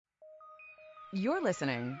You're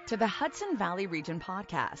listening to the Hudson Valley Region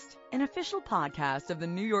Podcast, an official podcast of the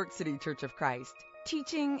New York City Church of Christ,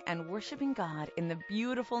 teaching and worshiping God in the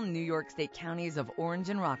beautiful New York State counties of Orange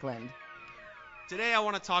and Rockland. Today I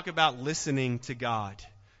want to talk about listening to God.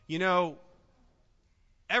 You know,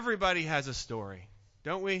 everybody has a story,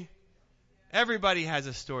 don't we? Everybody has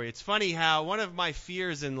a story. It's funny how one of my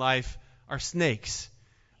fears in life are snakes.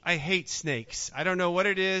 I hate snakes. I don't know what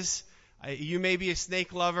it is. You may be a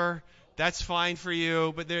snake lover. That's fine for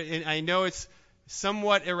you. But I know it's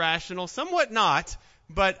somewhat irrational, somewhat not.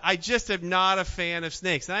 But I just am not a fan of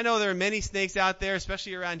snakes. And I know there are many snakes out there,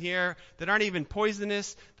 especially around here, that aren't even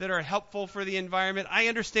poisonous, that are helpful for the environment. I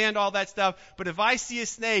understand all that stuff. But if I see a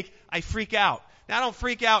snake, I freak out. Now, I don't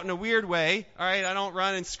freak out in a weird way. All right. I don't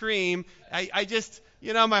run and scream. I just,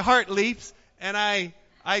 my heart leaps and I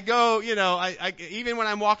go, even when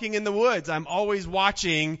I'm walking in the woods, I'm always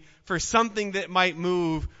watching for something that might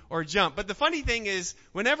move or jump. But the funny thing is,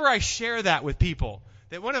 whenever I share that with people,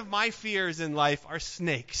 that one of my fears in life are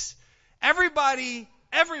snakes. Everybody,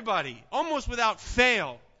 almost without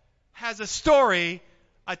fail, has a story,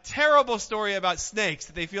 a terrible story about snakes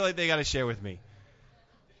that they feel like they got to share with me.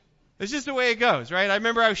 It's just the way it goes, right? I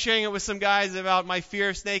remember I was sharing it with some guys about my fear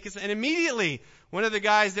of snakes, and immediately one of the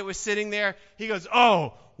guys that was sitting there, he goes,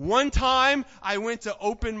 one time I went to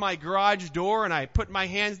open my garage door and I put my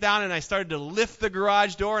hands down and I started to lift the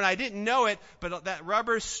garage door and I didn't know it, but that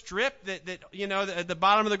rubber strip that at the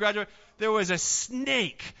bottom of the garage door, there was a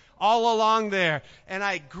snake all along there. And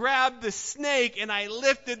I grabbed the snake and I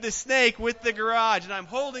lifted the snake with the garage and I'm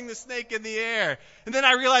holding the snake in the air. And then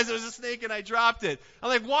I realized it was a snake and I dropped it. I'm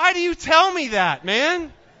like, why do you tell me that,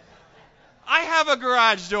 man? I have a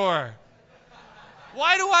garage door.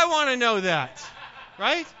 Why do I want to know that?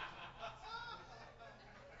 Right?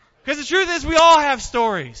 Because the truth is we all have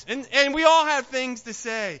stories and we all have things to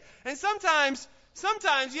say. And sometimes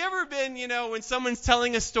you ever been, when someone's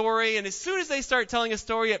telling a story and as soon as they start telling a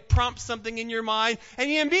story, it prompts something in your mind and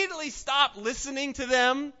you immediately stop listening to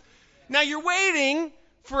them. Now you're waiting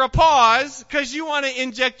for a pause because you want to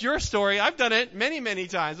inject your story. I've done it many, many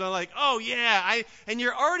times. I'm like, oh yeah, and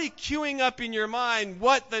you're already queuing up in your mind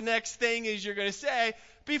what the next thing is you're going to say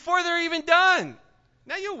before they're even done.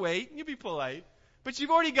 Now you'll wait, and you'll be polite, but you've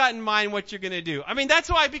already got in mind what you're going to do. I mean, that's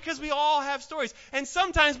why, because we all have stories. And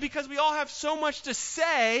sometimes because we all have so much to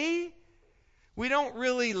say, we don't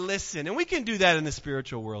really listen. And we can do that in the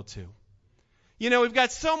spiritual world too. We've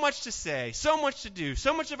got so much to say, so much to do,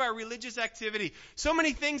 so much of our religious activity, so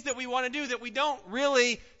many things that we want to do that we don't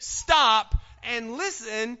really stop and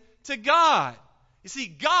listen to God. You see,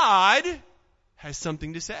 God has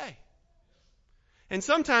something to say. And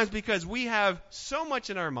sometimes because we have so much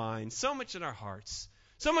in our minds, so much in our hearts,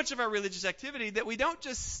 so much of our religious activity that we don't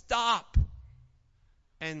just stop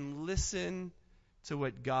and listen to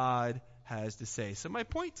what God has to say. So my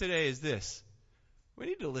point today is this. We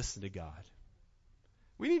need to listen to God.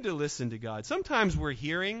 We need to listen to God. Sometimes we're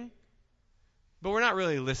hearing, but we're not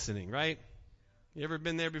really listening, right? You ever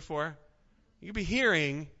been there before? You could be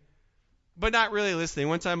hearing, but not really listening.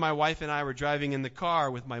 One time my wife and I were driving in the car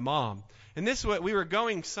with my mom. And we were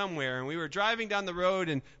going somewhere, and we were driving down the road,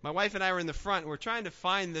 and my wife and I were in the front, and we're trying to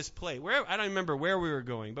find this place. I don't remember where we were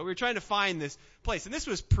going, but we were trying to find this place. And this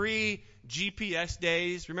was pre-GPS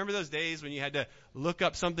days. Remember those days when you had to look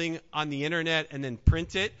up something on the internet and then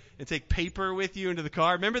print it and take paper with you into the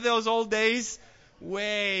car? Remember those old days?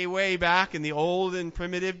 Way, way back in the old and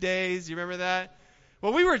primitive days. You remember that?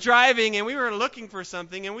 Well, we were driving and we were looking for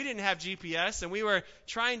something and we didn't have GPS and we were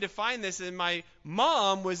trying to find this and my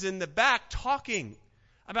mom was in the back talking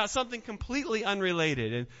about something completely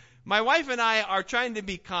unrelated. And my wife and I are trying to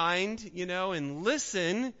be kind, and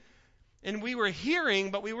listen. And we were hearing,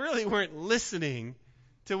 but we really weren't listening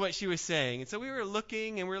to what she was saying. And so we were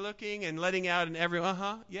looking and letting out and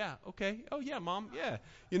everyone, yeah, okay. Oh yeah, Mom, yeah.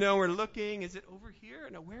 We're looking, is it over here?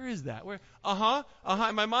 No, where is that? Where?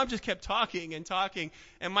 And my mom just kept talking and talking.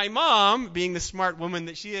 And my mom, being the smart woman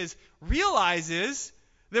that she is, realizes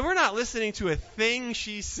that we're not listening to a thing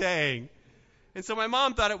she's saying. And so my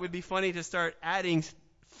mom thought it would be funny to start adding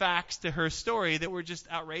facts to her story that were just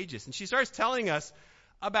outrageous. And she starts telling us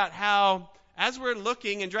about how, as we're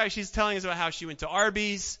looking and driving, she's telling us about how she went to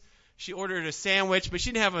Arby's. She ordered a sandwich, but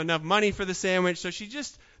she didn't have enough money for the sandwich, so she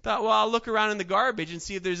just thought, well, I'll look around in the garbage and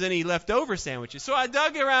see if there's any leftover sandwiches. So I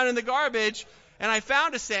dug around in the garbage, and I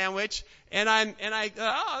found a sandwich, and I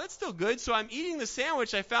thought, that's still good. So I'm eating the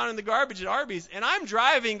sandwich I found in the garbage at Arby's, and I'm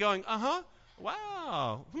driving going,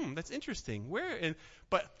 wow, that's interesting.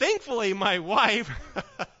 But thankfully, my wife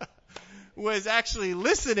was actually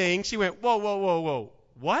listening. She went, whoa,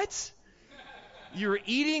 what? You were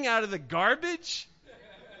eating out of the garbage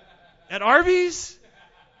at Arby's?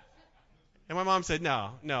 And my mom said,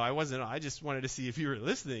 no, I wasn't. I just wanted to see if you were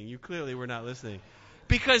listening. You clearly were not listening.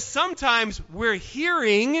 Because sometimes we're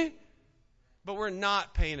hearing, but we're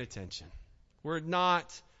not paying attention. We're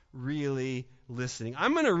not really listening.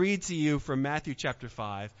 I'm going to read to you from Matthew chapter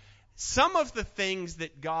 5 some of the things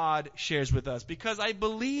that God shares with us, because I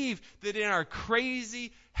believe that in our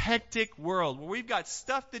crazy, hectic world where we've got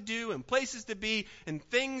stuff to do and places to be and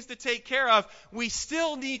things to take care of, we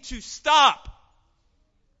still need to stop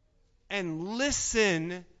and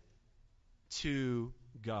listen to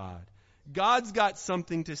God. God's got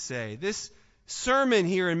something to say. This sermon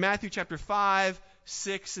here in Matthew chapter 5,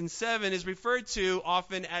 6, and 7 is referred to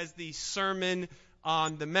often as the Sermon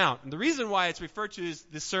on the Mount. And the reason why it's referred to as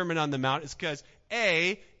the Sermon on the Mount is because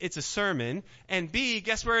A, it's a sermon, and B,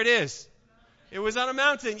 guess where it is? It was on a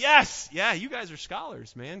mountain. Yes! Yeah, you guys are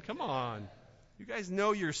scholars, man. Come on. You guys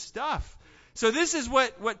know your stuff. So this is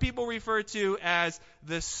what people refer to as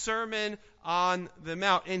the Sermon on the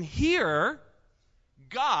Mount. And here,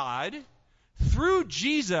 God, through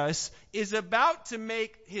Jesus, is about to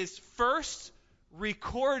make his first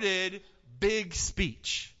recorded big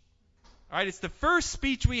speech. All right, it's the first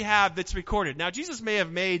speech we have that's recorded. Now, Jesus may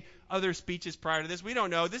have made other speeches prior to this. We don't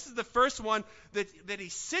know. This is the first one that he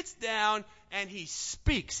sits down and he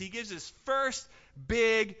speaks. He gives his first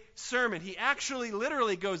big sermon. He actually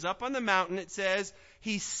literally goes up on the mountain. It says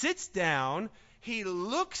he sits down, he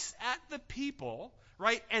looks at the people,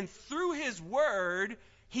 right? And through his word,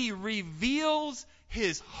 he reveals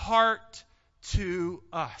his heart to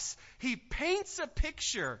us. He paints a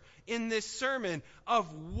picture in this sermon of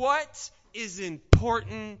what is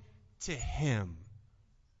important to him.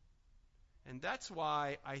 And that's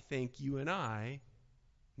why I think you and I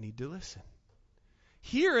need to listen.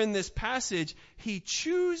 Here in this passage, he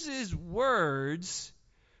chooses words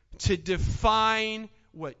to define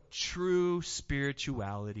what true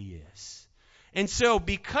spirituality is. And so,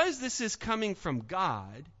 because this is coming from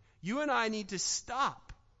God, you and I need to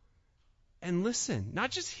stop and listen. Not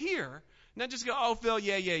just hear, not just go, oh, Phil,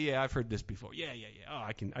 yeah, I've heard this before. Yeah. Oh,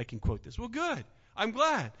 I can quote this. Well, good. I'm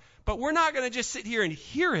glad. But we're not going to just sit here and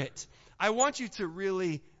hear it. I want you to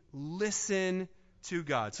really listen to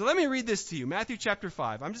God. So let me read this to you. Matthew chapter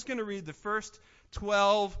 5. I'm just going to read the first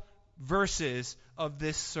 12 verses of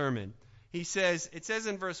this sermon. It says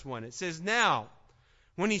in verse 1, it says, "Now,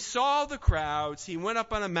 when he saw the crowds, he went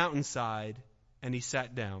up on a mountainside and he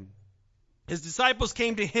sat down. His disciples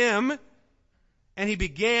came to him and he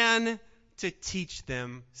began to teach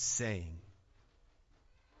them, saying,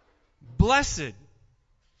 'Blessed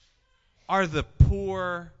are the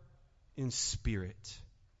poor in spirit,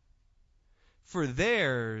 for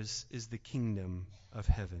theirs is the kingdom of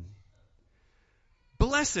heaven.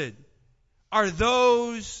 Blessed are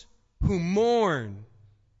those who mourn,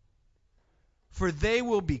 for they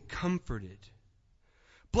will be comforted.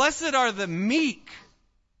 Blessed are the meek,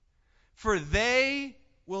 for they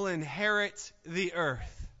will inherit the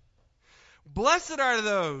earth. Blessed are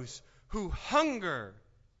those who hunger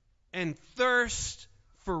and thirst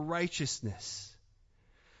for righteousness,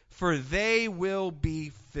 for they will be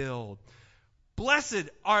filled. Blessed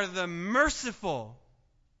are the merciful,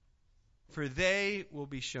 for they will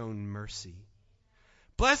be shown mercy.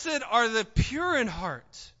 Blessed are the pure in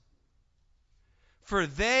heart, for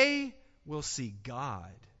they will see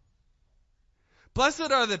God.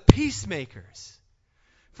 Blessed are the peacemakers,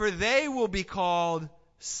 for they will be called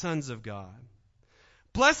sons of God.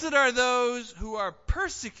 Blessed are those who are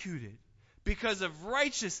persecuted because of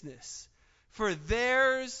righteousness, for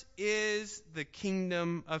theirs is the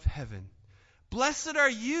kingdom of heaven. Blessed are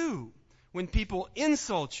you when people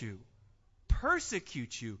insult you,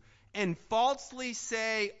 persecute you, and falsely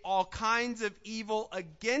say all kinds of evil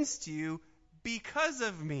against you because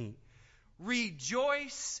of me.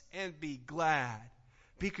 Rejoice and be glad,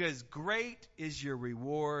 because great is your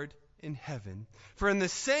reward in heaven. For in the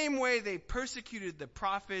same way they persecuted the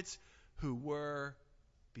prophets who were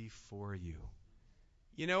before you.'"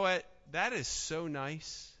 You know what? That is so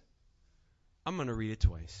nice. I'm going to read it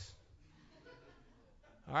twice.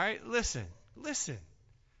 All right? Listen.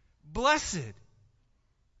 Blessed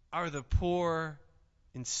are the poor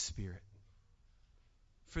in spirit,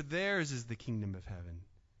 for theirs is the kingdom of heaven.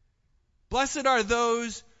 Blessed are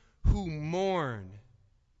those who mourn,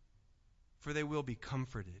 for they will be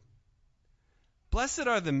comforted. Blessed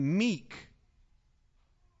are the meek,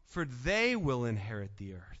 for they will inherit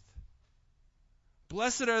the earth.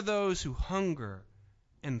 Blessed are those who hunger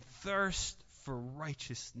and thirst for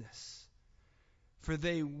righteousness, for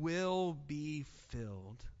they will be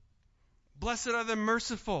filled. Blessed are the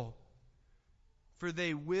merciful, for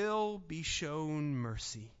they will be shown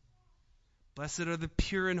mercy. Blessed are the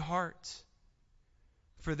pure in heart,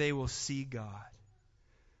 for they will see God.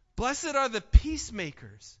 Blessed are the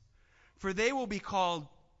peacemakers, for they will be called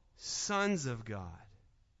sons of God.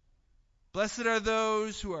 Blessed are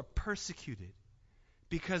those who are persecuted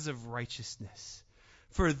because of righteousness,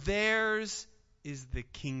 for theirs is the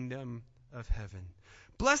kingdom of heaven.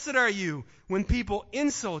 Blessed are you when people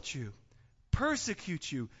insult you,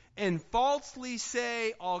 persecute you, and falsely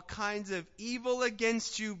say all kinds of evil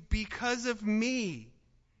against you because of me.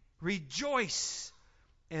 Rejoice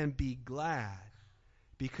and be glad,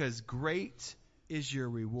 because great is your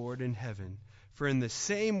reward in heaven. For in the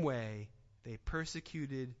same way they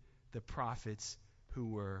persecuted the prophets who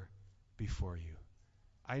were before you.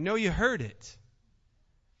 I know you heard it,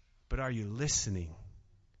 but are you listening?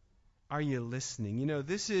 Are you listening? You know,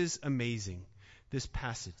 this is amazing, this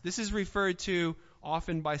passage. This is referred to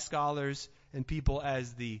often by scholars and people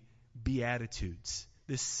as the Beatitudes,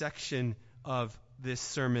 this section of this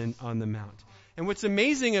Sermon on the Mount. And what's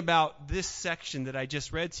amazing about this section that I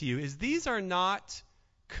just read to you is these are not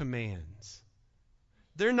commands.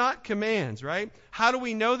 They're not commands, right? How do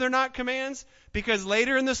we know they're not commands? Because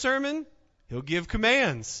later in the sermon, he'll give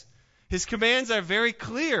commands. His commands are very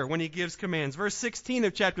clear when he gives commands. Verse 16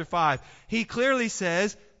 of chapter 5, he clearly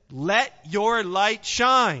says, let your light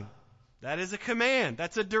shine. That is a command.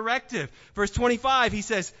 That's a directive. Verse 25, he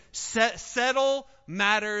says, settle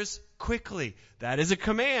matters quickly. That is a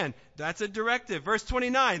command. That's a directive. Verse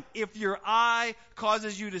 29, if your eye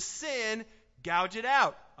causes you to sin, gouge it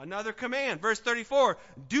out. Another command. Verse 34,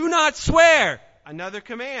 do not swear. Another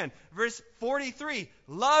command. Verse 43,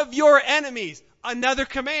 love your enemies. Another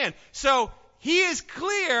command. So he is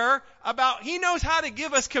clear about, he knows how to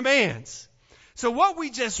give us commands. So what we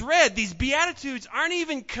just read, these Beatitudes aren't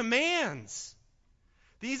even commands.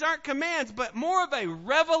 These aren't commands, but more of a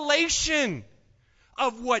revelation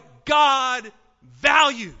of what God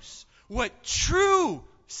values, what true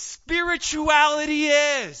spirituality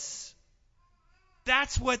is.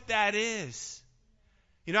 That's what that is.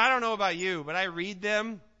 You know, I don't know about you, but I read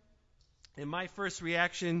them, and my first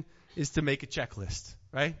reaction is to make a checklist,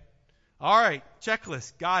 right? All right,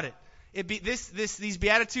 checklist, got it. These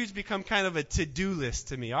Beatitudes become kind of a to-do list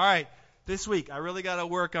to me. All right, this week I really got to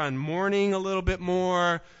work on mourning a little bit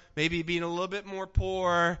more, maybe being a little bit more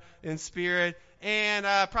poor in spirit, and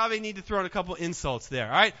probably need to throw in a couple insults there.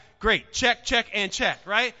 All right, great, check, and check,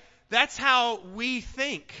 right? That's how we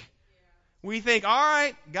think. We think, all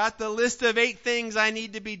right, got the list of 8 things I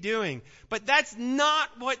need to be doing. But that's not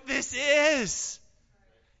what this is.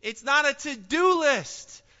 It's not a to-do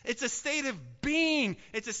list. It's a state of being.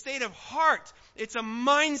 It's a state of heart. It's a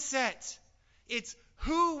mindset. It's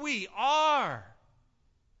who we are.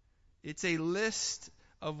 It's a list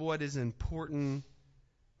of what is important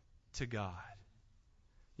to God.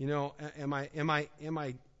 You know, am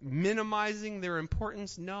I minimizing their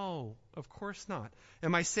importance? No, of course not.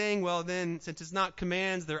 Am I saying, well then, since it's not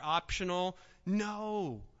commands, they're optional?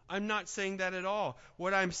 No, I'm not saying that at all.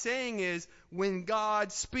 What I'm saying is, when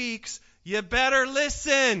God speaks, you better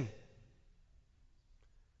listen.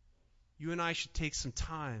 You and I should take some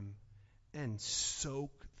time and soak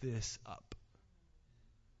this up.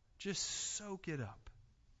 Just soak it up.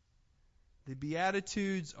 The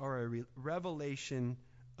Beatitudes are a revelation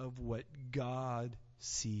of what God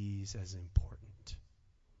sees as important.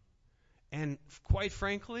 And quite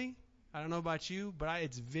frankly, I don't know about you, but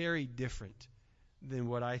it's very different than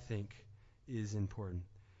what I think is important.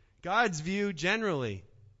 God's view generally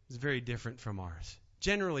is very different from ours.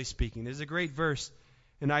 Generally speaking, there's a great verse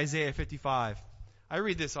in Isaiah 55. I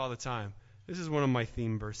read this all the time. This is one of my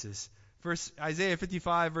theme verses. Isaiah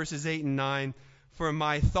 55, verses 8 and 9. For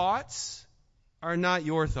my thoughts are not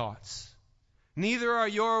your thoughts, neither are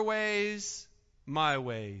your ways my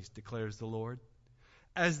ways, declares the Lord.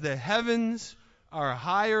 As the heavens are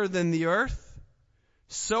higher than the earth,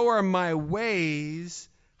 so are my ways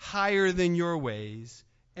higher than your ways,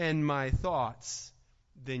 and my thoughts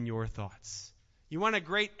than your thoughts. You want a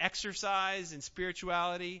great exercise in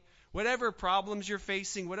spirituality? Whatever problems you're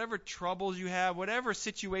facing, whatever troubles you have, whatever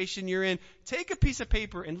situation you're in, take a piece of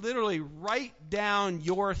paper and literally write down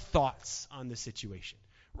your thoughts on the situation.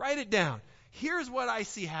 Write it down. Here's what I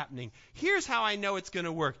see happening. Here's how I know it's going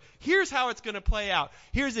to work. Here's how it's going to play out.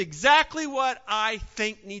 Here's exactly what I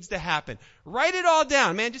think needs to happen. Write it all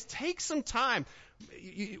down, man. Just take some time.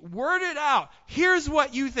 Word it out. Here's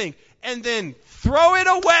what you think. And then throw it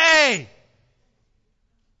away.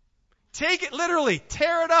 Take it literally.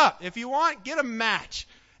 Tear it up. If you want, get a match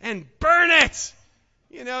and burn it.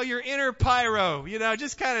 You know, your inner pyro. You know,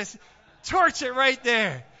 just kind of torch it right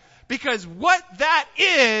there. Because what that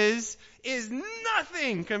is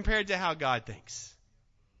nothing compared to how God thinks.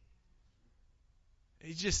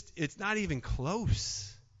 It's not even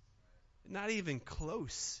close. Not even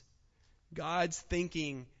close. God's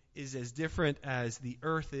thinking is as different as the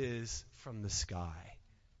earth is from the sky.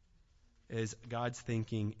 As God's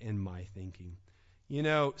thinking and my thinking. You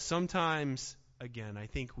know, sometimes, again, I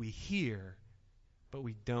think we hear, but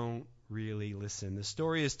we don't really listen. The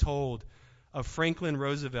story is told of Franklin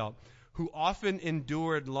Roosevelt, who often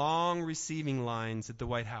endured long receiving lines at the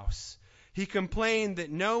White House. He complained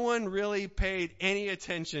that no one really paid any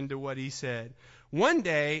attention to what he said. One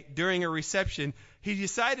day, during a reception, he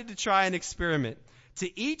decided to try an experiment.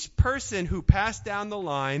 To each person who passed down the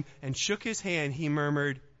line and shook his hand, he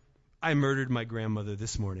murmured, "I murdered my grandmother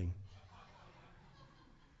this morning."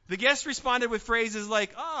 The guest responded with phrases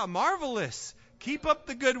like, marvelous. Keep up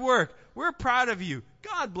the good work. We're proud of you.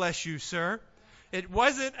 God bless you, sir. It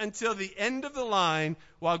wasn't until the end of the line,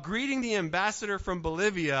 while greeting the ambassador from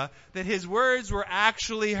Bolivia, that his words were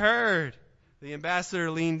actually heard. The ambassador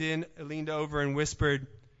leaned over and whispered,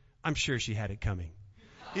 "I'm sure she had it coming."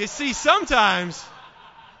 You see, sometimes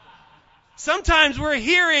we're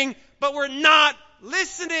hearing, but we're not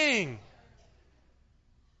listening.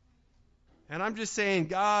 And I'm just saying,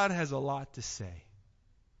 God has a lot to say.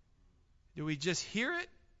 Do we just hear it,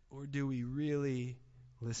 or do we really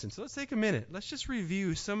listen? So let's take a minute. Let's just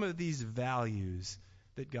review some of these values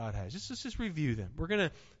that God has. Let's just review them. We're going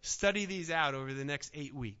to study these out over the next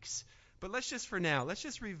 8 weeks. But let's just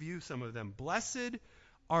review some of them. Blessed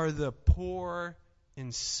are the poor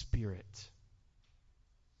in spirit.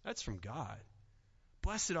 That's from God.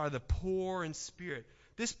 Blessed are the poor in spirit.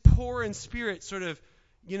 This poor in spirit sort of,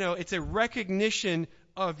 it's a recognition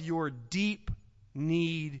of your deep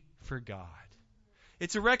need for God.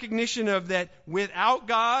 It's a recognition of that without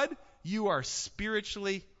God, you are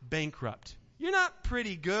spiritually bankrupt. You're not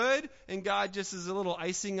pretty good, and God just is a little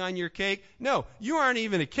icing on your cake. No, you aren't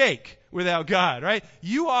even a cake without God, right?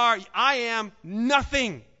 I am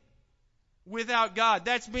nothing without God.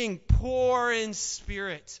 That's being poor in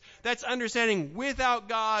spirit. That's understanding without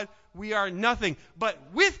God, we are nothing. But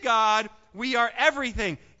with God, we are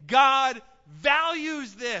everything. God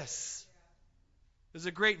values this. There's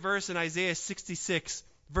a great verse in Isaiah 66,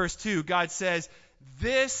 verse 2. God says,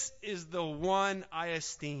 "This is the one I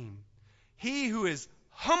esteem. He who is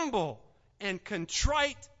humble and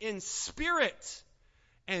contrite in spirit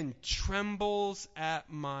and trembles at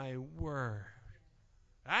my word."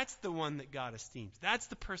 That's the one that God esteems. That's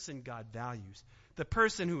the person God values. The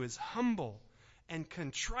person who is humble and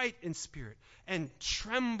contrite in spirit and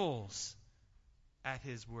trembles at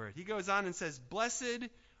his word. He goes on and says, "Blessed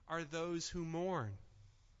are those who mourn."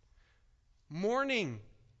 Mourning,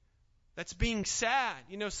 that's being sad.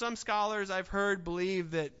 Some scholars I've heard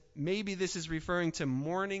believe that maybe this is referring to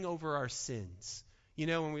mourning over our sins.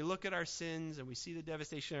 When we look at our sins and we see the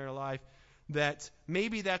devastation in our life, that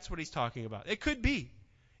maybe that's what he's talking about. It could be.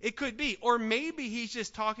 Or maybe he's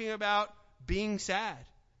just talking about being sad.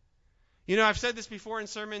 I've said this before in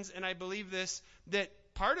sermons, and I believe this,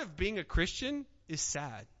 that part of being a Christian is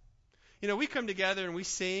sad. We come together and we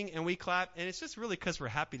sing and we clap, and it's just really because we're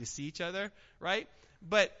happy to see each other, right?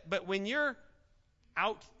 But when you're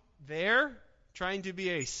out there trying to be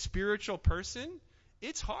a spiritual person,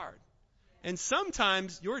 it's hard. And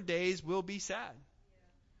sometimes your days will be sad.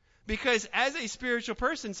 Because as a spiritual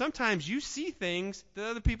person, sometimes you see things that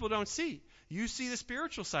other people don't see. You see the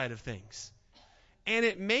spiritual side of things. And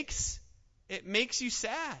it makes you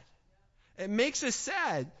sad. It makes us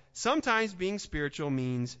sad. Sometimes being spiritual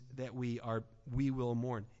means that we will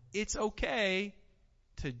mourn. It's okay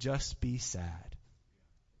to just be sad.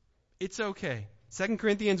 It's okay. 2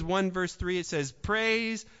 Corinthians 1 verse 3, it says,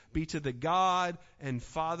 "Praise be to the God and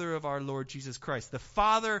Father of our Lord Jesus Christ, the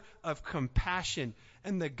Father of compassion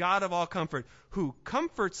and the God of all comfort, who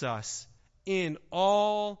comforts us in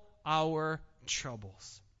all our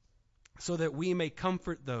troubles, so that we may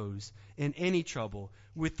comfort those in any trouble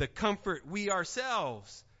with the comfort we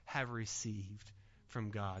ourselves have received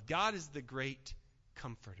from God." God is the great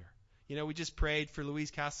comforter. We just prayed for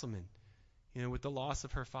Louise Castleman, with the loss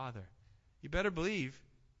of her father. You better believe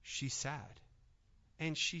she's sad.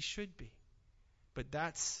 And she should be. But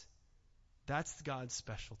that's God's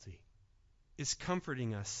specialty, is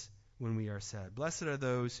comforting us when we are sad. Blessed are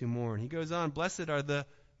those who mourn. He goes on, blessed are the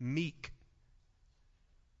meek.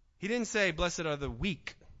 He didn't say blessed are the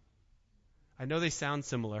weak. I know they sound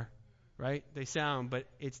similar, right? They sound, but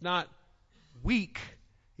it's not weak.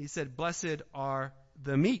 He said blessed are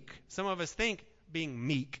the meek. Some of us think being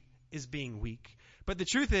meek is being weak. But the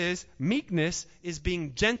truth is, meekness is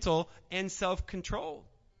being gentle and self-controlled.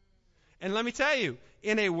 And let me tell you,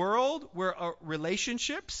 in a world where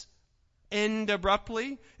relationships end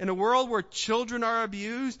abruptly, in a world where children are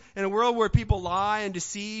abused, in a world where people lie and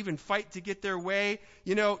deceive and fight to get their way,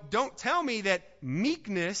 don't tell me that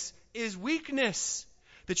meekness is weakness.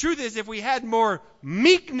 The truth is, if we had more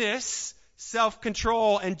meekness,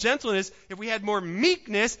 self-control, and gentleness, if we had more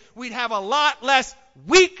meekness, we'd have a lot less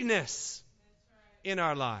weakness in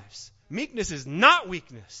our lives. Meekness is not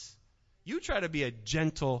weakness. You try to be a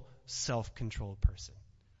gentle, self-controlled person.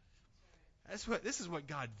 This is what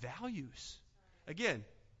God values. Again,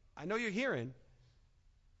 I know you're hearing,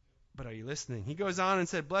 but are you listening? He goes on and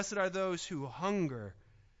said, blessed are those who hunger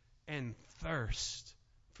and thirst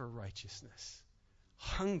for righteousness.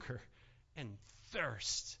 Hunger and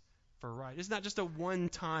thirst for righteousness. It's not just a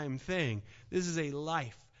one-time thing. This is a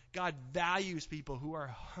life. God values people who are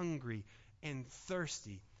hungry and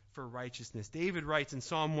thirsty for righteousness. David writes in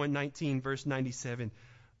Psalm 119, verse 97,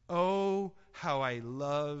 oh, how I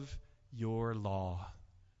love your law.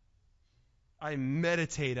 I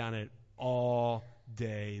meditate on it all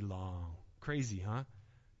day long. Crazy, huh?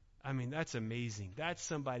 I mean, that's amazing. That's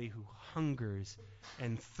somebody who hungers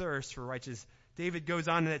and thirsts for righteousness. David goes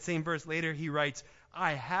on in that same verse later. He writes,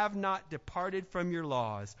 I have not departed from your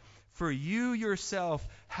laws, for you yourself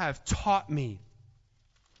have taught me.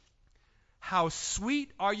 How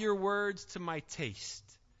sweet are your words to my taste,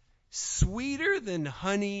 sweeter than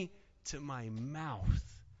honey to my mouth.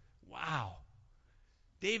 Wow.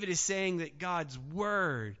 David is saying that God's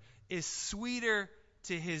word is sweeter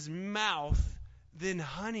to his mouth than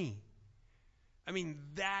honey. I mean,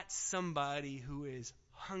 that's somebody who is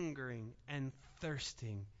hungering and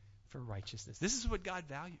thirsting for righteousness. This is what God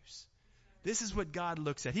values. This is what God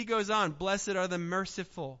looks at. He goes on, blessed are the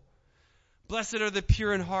merciful. Blessed are the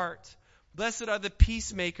pure in heart. Blessed are the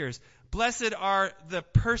peacemakers. Blessed are the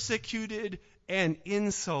persecuted and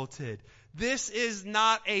insulted. This is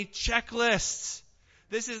not a checklist.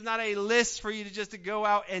 This is not a list for you to go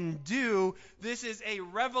out and do. This is a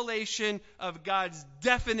revelation of God's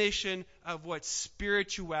definition of what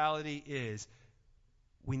spirituality is.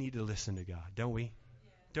 We need to listen to God, don't we?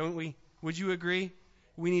 Don't we? Would you agree?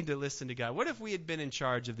 We need to listen to God. What if we had been in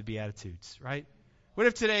charge of the Beatitudes, right? What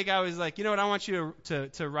if today God was like, you know what, I want you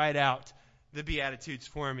to write out the Beatitudes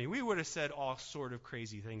for me. We would have said all sort of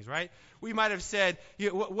crazy things, right? We might have said,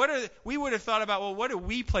 we would have thought about, well, what do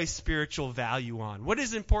we place spiritual value on? What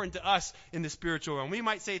is important to us in the spiritual realm? We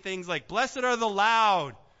might say things like, blessed are the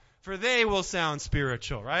loud, for they will sound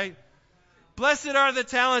spiritual, right? Blessed are the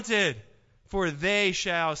talented, for they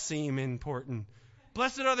shall seem important.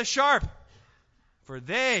 Blessed are the sharp, for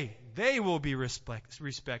they will be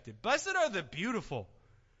respected. Blessed are the beautiful,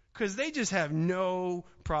 because they just have no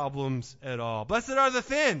problems at all. Blessed are the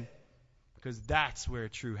thin, because that's where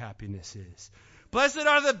true happiness is. Blessed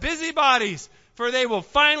are the busybodies, for they will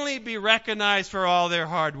finally be recognized for all their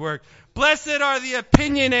hard work. Blessed are the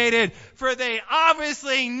opinionated, for they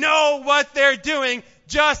obviously know what they're doing.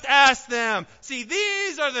 Just ask them. See,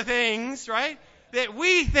 these are the things, right, that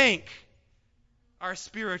we think are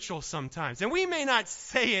spiritual sometimes. And we may not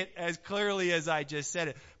say it as clearly as I just said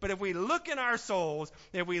it, but if we look in our souls,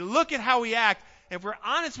 if we look at how we act, if we're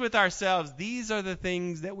honest with ourselves, these are the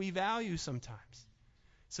things that we value sometimes.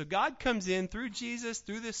 So God comes in through Jesus,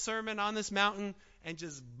 through this sermon on this mountain, and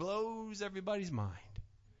just blows everybody's mind.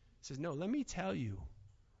 He says, no, let me tell you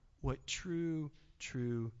what true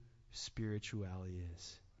spirituality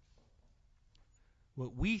is.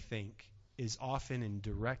 What we think is often in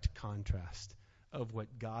direct contrast of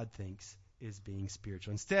what God thinks is being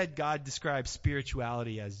spiritual. Instead, God describes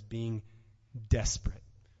spirituality as being desperate,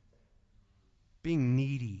 being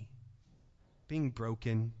needy, being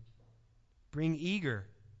broken, being eager,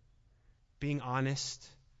 being honest,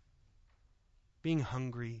 being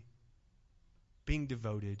hungry, being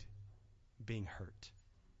devoted, being hurt.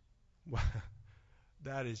 Wow,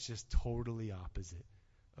 that is just totally opposite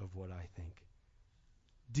of what I think.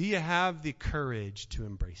 Do you have the courage to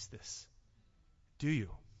embrace this? Do you?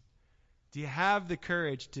 Do you have the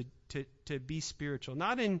courage to be spiritual?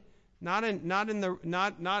 Not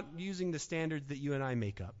using the standards that you and I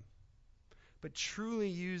make up, but truly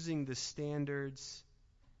using the standards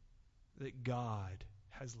that God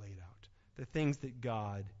has laid out, the things that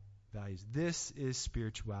God values. This is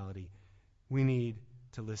spirituality. We need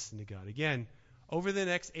to listen to God. Again, over the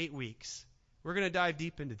next 8 weeks, we're going to dive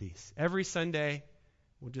deep into these. Every Sunday,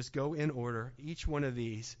 we'll just go in order. Each one of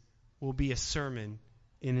these will be a sermon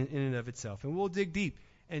in and of itself. And we'll dig deep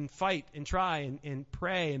and fight and try and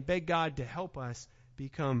pray and beg God to help us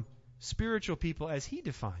become spiritual people as He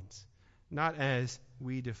defines, not as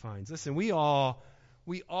we define. Listen, we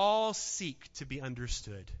all seek to be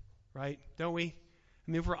understood. right? Don't we?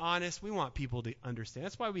 I mean, if we're honest, we want people to understand.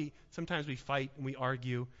 That's why sometimes we fight and we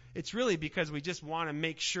argue. It's really because we just want to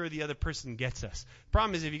make sure the other person gets us. The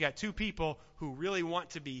problem is if you got two people who really want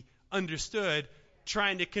to be understood,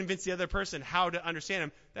 trying to convince the other person how to understand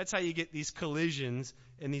them, that's how you get these collisions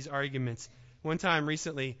and these arguments. One time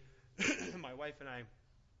recently, my wife and I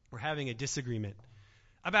were having a disagreement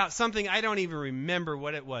about something. I don't even remember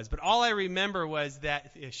what it was, but all I remember was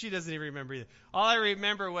that, she doesn't even remember either. All I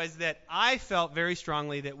remember was that I felt very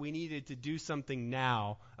strongly that we needed to do something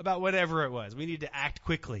now about whatever it was. We needed to act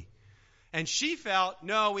quickly. And she felt,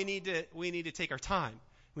 no, we need to take our time.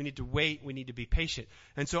 We need to wait. We need to be patient.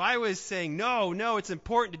 And so I was saying, no, it's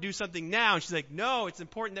important to do something now. And she's like, no, it's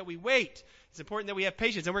important that we wait. It's important that we have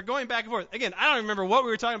patience. And we're going back and forth. Again, I don't remember what we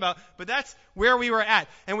were talking about, but that's where we were at.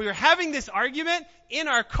 And we were having this argument in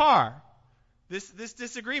our car, this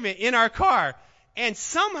disagreement in our car. And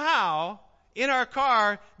somehow in our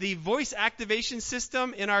car, the voice activation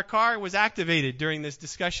system in our car was activated during this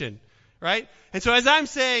discussion, right? And so as I'm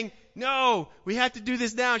saying, no, we have to do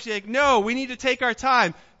this now, she's like, no, we need to take our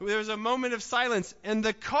time. There was a moment of silence, and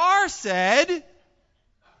the car said,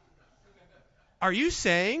 are you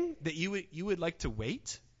saying that you would like to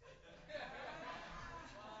wait?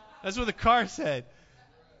 That's what the car said.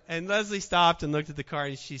 And Leslie stopped and looked at the car,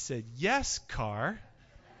 and she said, yes, car.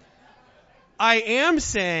 I am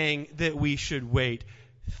saying that we should wait.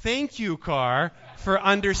 Thank you, car, for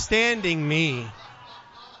understanding me.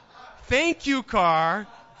 Thank you, car,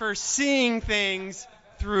 for seeing things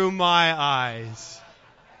through my eyes.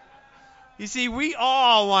 You see, we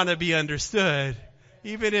all want to be understood,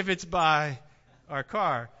 even if it's by our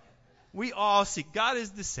car. We all seek. God is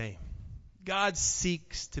the same. God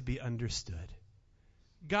seeks to be understood.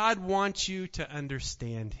 God wants you to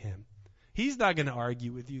understand him. He's not going to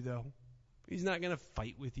argue with you, though. He's not going to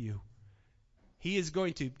fight with you. He is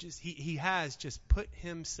going to he has just put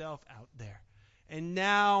himself out there. And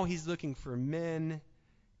now he's looking for men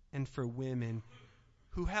and for women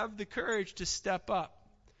who have the courage to step up,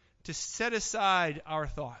 to set aside our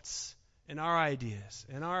thoughts and our ideas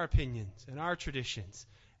and our opinions and our traditions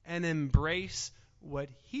and embrace what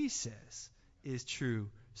he says is true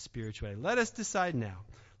spirituality. Let us decide now.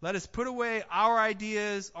 Let us put away our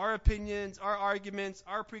ideas, our opinions, our arguments,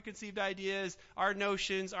 our preconceived ideas, our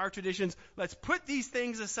notions, our traditions. Let's put these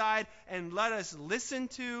things aside and let us listen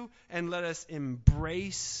to and let us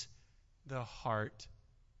embrace the heart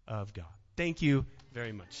of God. Thank you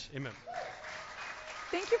very much. Amen.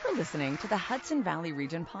 Thank you for listening to the Hudson Valley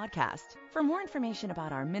Region podcast. For more information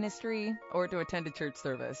about our ministry or to attend a church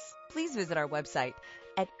service, please visit our website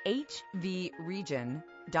at hvregion.com.